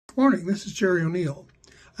Morning, this is Jerry O'Neill.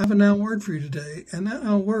 I have a now word for you today, and that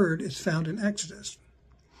now word is found in Exodus.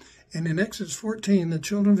 And in Exodus 14, the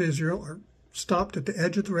children of Israel are stopped at the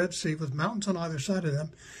edge of the Red Sea with mountains on either side of them,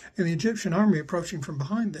 and the Egyptian army approaching from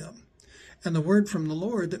behind them. And the word from the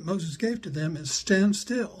Lord that Moses gave to them is, "Stand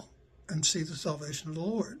still and see the salvation of the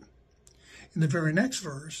Lord." In the very next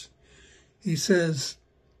verse, he says,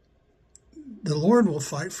 "The Lord will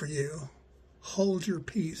fight for you. Hold your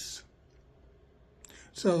peace."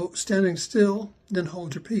 So standing still, then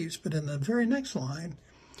hold your peace. But in the very next line,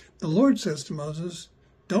 the Lord says to Moses,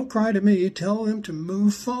 "Don't cry to me, tell them to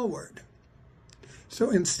move forward." So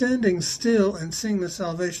in standing still and seeing the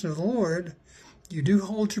salvation of the Lord, you do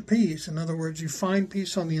hold your peace. In other words, you find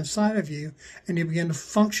peace on the inside of you, and you begin to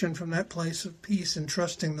function from that place of peace and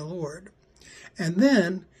trusting the Lord. And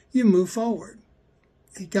then you move forward.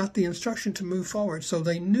 He got the instruction to move forward, so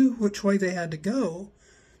they knew which way they had to go,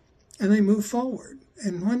 and they moved forward.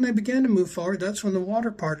 And when they began to move forward, that's when the water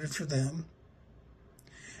parted for them,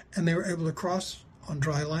 and they were able to cross on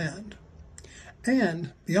dry land.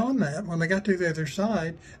 And beyond that, when they got to the other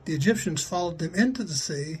side, the Egyptians followed them into the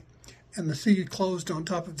sea, and the sea closed on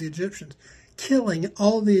top of the Egyptians, killing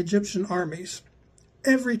all the Egyptian armies.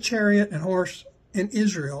 Every chariot and horse in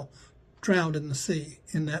Israel drowned in the sea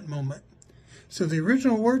in that moment. So the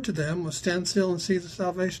original word to them was, "Stand still and see the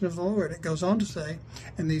salvation of the Lord." It goes on to say,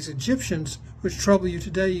 "And these Egyptians which trouble you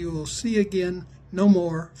today, you will see again no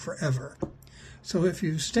more forever." So if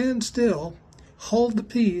you stand still, hold the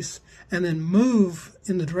peace, and then move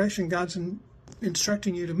in the direction God's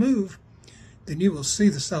instructing you to move, then you will see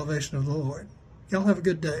the salvation of the Lord. Y'all have a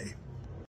good day.